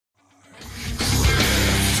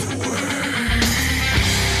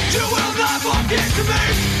to me,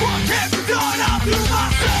 what can't be done, I'll do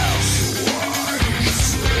myself.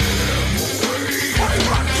 What you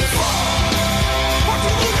running for? What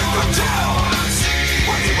you losing control?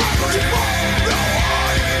 What you running for? No,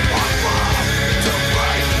 I'm wrong to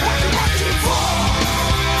break. What you running for?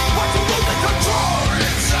 What you losing control?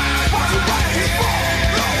 What you running for?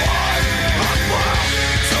 No, I'm wrong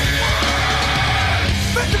to break.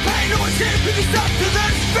 Face the pain, no escape, can you stop to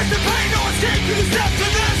this? Face the pain, no escape, can you stop to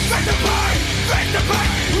this? Face the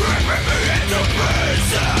pain, rip me into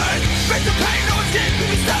pieces. Face the pain, no escape, can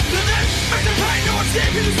you stop to this? Face the pain, no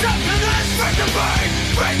escape, can you stop to this? Face the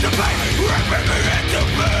pain, rip me into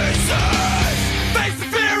pieces. Face the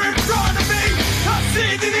fear in front of me, I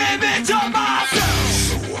see the image of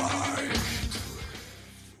myself.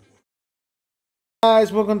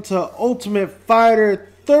 Guys, welcome to Ultimate Fighter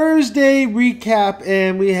Thursday recap,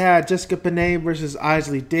 and we had Jessica Penne versus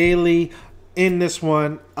Daly in this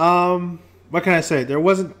one. What can I say? There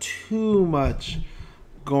wasn't too much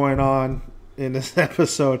going on in this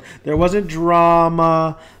episode. There wasn't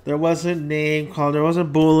drama, there wasn't name call, there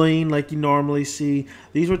wasn't bullying like you normally see.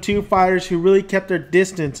 These were two fighters who really kept their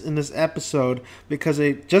distance in this episode because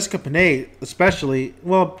Jessica Penne especially,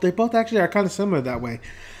 well, they both actually are kind of similar that way.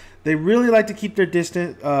 They really like to keep their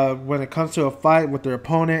distance when it comes to a fight with their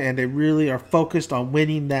opponent, and they really are focused on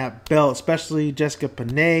winning that belt, especially Jessica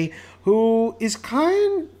Penne, who is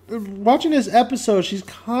watching this episode, she's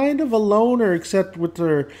kind of a loner except with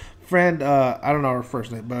her friend, I don't know her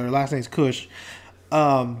first name, but her last name is Kush.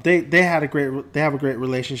 They have a great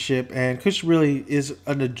relationship, and Kush really is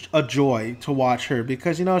a joy to watch her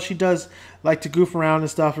because, you know, she does like to goof around and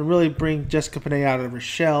stuff and really bring Jessica Penne out of her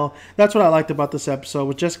shell. That's what I liked about this episode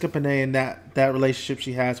with Jessica Penne and that relationship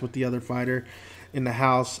she has with the other fighter in the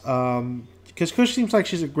house. Because Kush seems like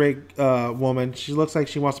she's a great woman. She looks like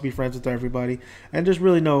she wants to be friends with everybody, and there's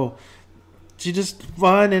really she's just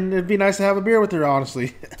fun, and it'd be nice to have a beer with her,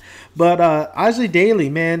 honestly. But Daly,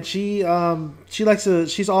 man, she's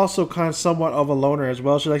also kind of somewhat of a loner as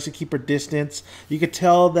well. She likes to keep her distance. You could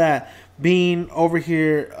tell that being over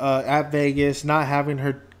here at Vegas, not having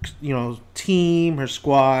her, team, her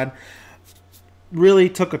squad, really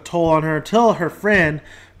took a toll on her until her friend,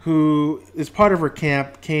 who is part of her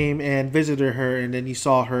camp, came and visited her, and then you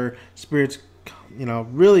saw her spirits,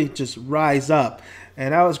 really just rise up.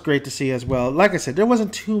 And that was great to see as well. Like I said, there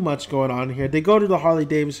wasn't too much going on here. They go to the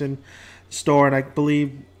Harley-Davidson store, and I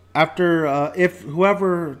believe after,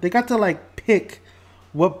 they got to pick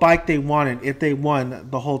what bike they wanted if they won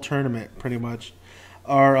the whole tournament, pretty much.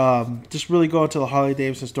 Or just really go to the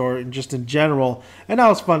Harley-Davidson store and just in general. And that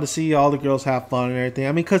was fun to see all the girls have fun and everything.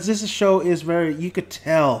 I mean, because this show is you could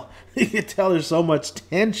tell there's so much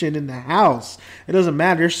tension in the house. It doesn't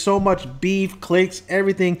matter. There's so much beef, cliques,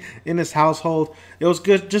 everything in this household. It was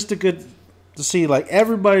good to see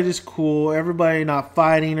everybody just cool, everybody not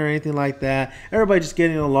fighting or anything like that. Everybody just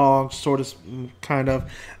getting along, sort of, kind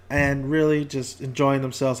of, and really just enjoying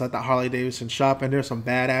themselves at the Harley-Davidson shop. And there's some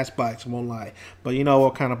badass bikes, I won't lie. But you know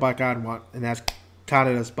what kind of bike I'd want, and that's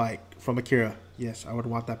Kanada's bike from Akira. Yes, I would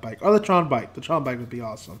want that bike. Or the Tron bike. The Tron bike would be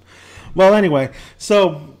awesome. Well, anyway,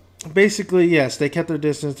 so basically, yes, they kept their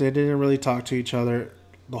distance. They didn't really talk to each other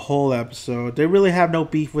the whole episode. They really have no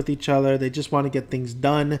beef with each other. They just want to get things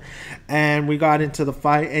done. And we got into the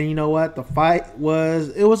fight, and you know what? The fight was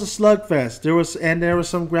a slugfest. There was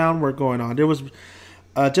some groundwork going on. There was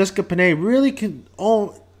Jessica Penne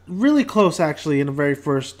really close actually in the very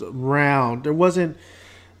first round. There wasn't.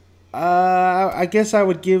 I guess I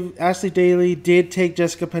would give Daly did take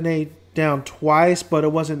Jessica Penne down twice, but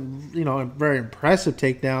it wasn't very impressive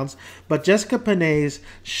takedowns. But Jessica Penne's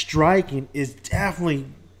striking is definitely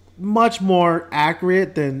much more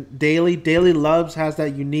accurate than Daly. Daly has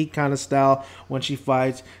that unique kind of style when she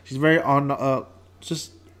fights. She's very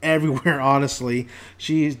just everywhere, honestly.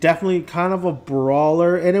 She's definitely kind of a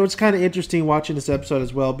brawler, and it was kind of interesting watching this episode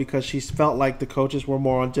as well because she felt like the coaches were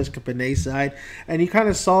more on Jessica Penne's side, and you kind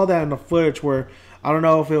of saw that in the footage where I don't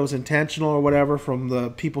know if it was intentional or whatever from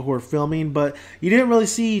the people who were filming, but you didn't really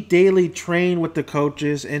see Daly train with the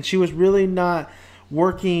coaches, and she was really not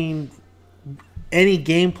working any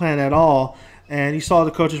game plan at all. And you saw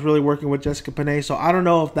the coaches really working with Jessica Penne. So I don't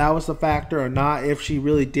know if that was the factor or not. If she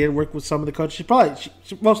really did work with some of the coaches,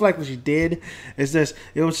 most likely she did. It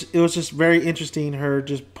was just very interesting.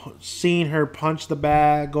 Seeing her punch the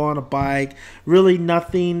bag, go on a bike. Really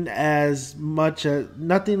nothing like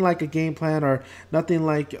a game plan or nothing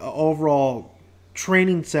like an overall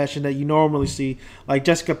training session that you normally see like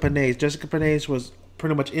Jessica Penne's. Jessica Penne's was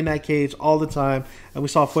pretty much in that cage all the time, and we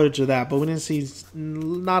saw footage of that, but we didn't see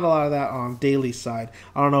not a lot of that on Daly's side.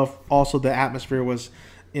 I don't know if also the atmosphere was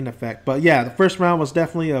in effect. But yeah, the first round was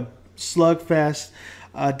definitely a slugfest.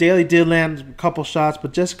 Daly did land a couple shots,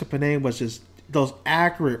 but Jessica Penne was just those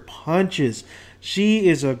accurate punches. She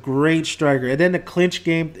is a great striker. And then the clinch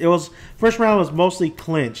game, it was first round was mostly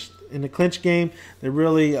clinched. In the clinch game, they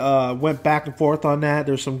really went back and forth on that.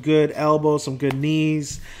 There's some good elbows, some good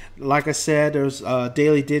knees. Like I said, there's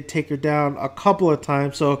Daly did take her down a couple of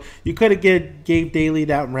times, so you could have gave Daly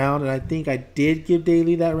that round, and I think I did give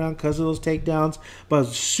Daly that round because of those takedowns, but it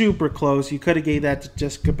was super close. You could have gave that to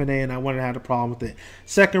Jessica Penne, and I wouldn't have had a problem with it.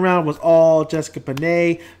 Second round was all Jessica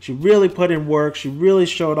Penne. She really put in work. She really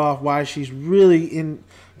showed off why she's really in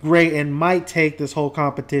great and might take this whole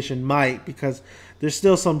competition, because there's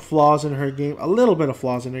still some flaws in her game, a little bit of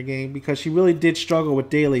flaws in her game, because she really did struggle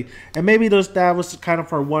with Daly. And maybe that was kind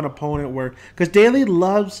of her one opponent where, because Daly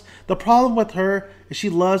loves, the problem with her is she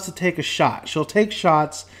loves to take a shot. She'll take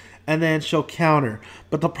shots and then she'll counter.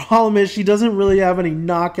 But the problem is she doesn't really have any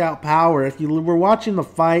knockout power. If you were watching the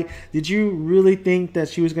fight, did you really think that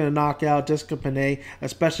she was going to knock out Jessica Penne,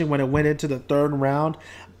 especially when it went into the third round?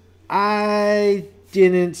 I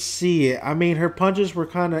didn't see it. I mean, her punches were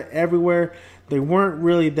kind of everywhere. They weren't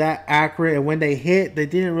really that accurate, and when they hit, they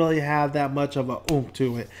didn't really have that much of a oomph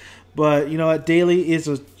to it. But you know what, Daly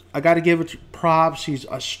is I got to give it props. She's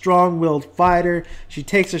a strong-willed fighter. She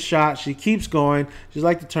takes a shot. She keeps going. She's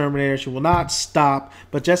like the Terminator. She will not stop.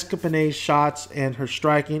 But Jessica Penne's shots and her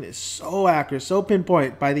striking is so accurate, so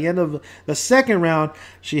pinpoint. By the end of the second round,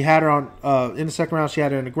 she had her on. In the second round, she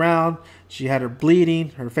had her on the ground. She had her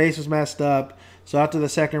bleeding. Her face was messed up. So after the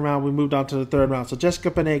second round, we moved on to the third round. So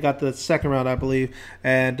Jessica Penne got the second round, I believe,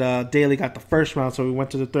 and Daly got the first round. So we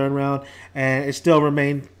went to the third round, and it still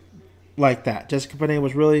remained like that. Jessica Penne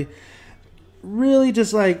was really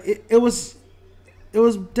just like it was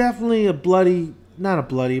definitely a bloody, not a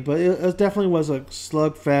bloody, but it definitely was a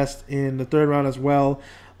slugfest in the third round as well.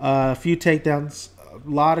 A few takedowns, a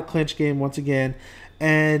lot of clinch game once again,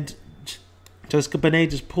 and Jessica Penne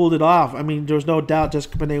just pulled it off. I mean, there's no doubt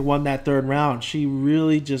Jessica Penne won that third round. She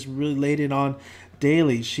really laid it on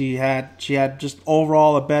Daly. She had just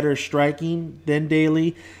overall a better striking than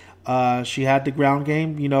Daly. She had the ground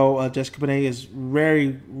game. You know, Jessica Penne is very,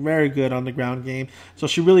 very good on the ground game. So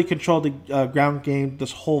she really controlled the ground game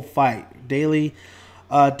this whole fight. Daly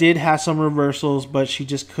did have some reversals, but she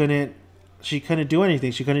just couldn't. She couldn't do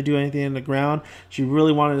anything. She couldn't do anything in the ground. She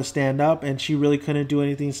really wanted to stand up, and she really couldn't do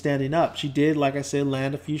anything standing up. She did, like I said,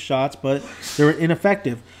 land a few shots, but they were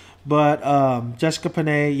ineffective. But Jessica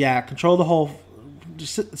Penne, yeah, controlled the whole.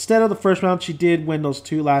 Instead of the first round, she did win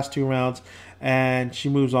those last two rounds, and she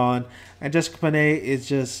moves on. And Jessica Penne is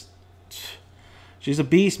just. She's a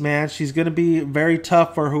beast, man. She's going to be very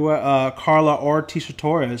tough for Carla or Tisha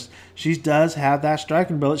Torres. She does have that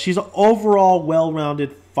striking ability. She's an overall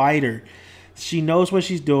well-rounded fighter. She knows what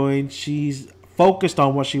she's doing. She's focused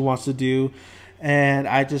on what she wants to do. And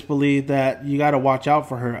I just believe that you got to watch out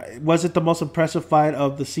for her. Was it the most impressive fight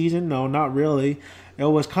of the season? No, not really. It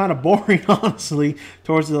was kind of boring, honestly,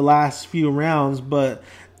 towards the last few rounds. But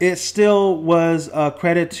it still was a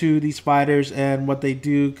credit to these fighters and what they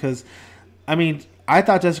do. Because, I mean, I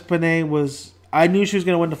thought Jessica Penne was... I knew she was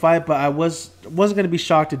going to win the fight, but I wasn't going to be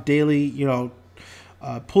shocked if Daly,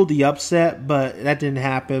 pulled the upset, but that didn't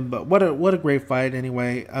happen. But what a great fight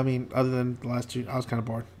anyway. I mean, other than the last two, I was kind of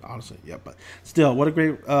bored, honestly. Yeah, but still, what a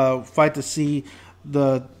great fight to see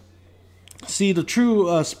the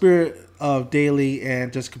true spirit of Daly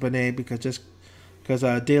and Jessica Penne, because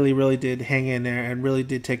Daly really did hang in there and really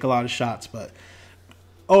did take a lot of shots. But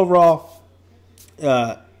overall,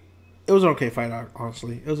 it was an okay fight,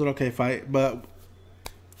 honestly. It was an okay fight, but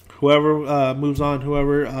whoever moves on,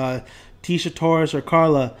 Tisha Torres or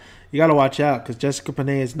Carla, you got to watch out, because Jessica Penne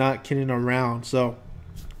is not kidding around. So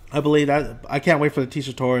I believe that. I can't wait for the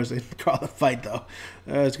Tisha Torres and Carla fight, though.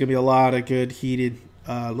 There's going to be a lot of good, heated,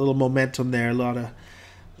 little momentum there.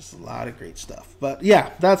 Just a lot of great stuff. But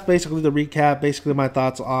yeah, that's basically the recap. Basically my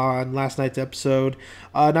thoughts on last night's episode.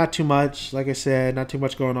 Not too much, like I said, not too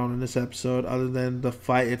much going on in this episode other than the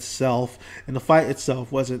fight itself. And the fight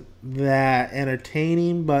itself wasn't that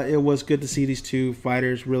entertaining, but it was good to see these two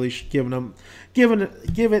fighters really giving their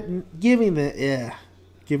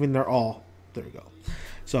all. There we go.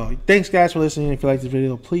 So thanks guys for listening. If you like this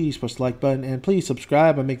video, please push the like button and please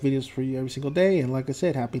subscribe. I make videos for you every single day. And like I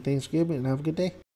said, happy Thanksgiving and have a good day.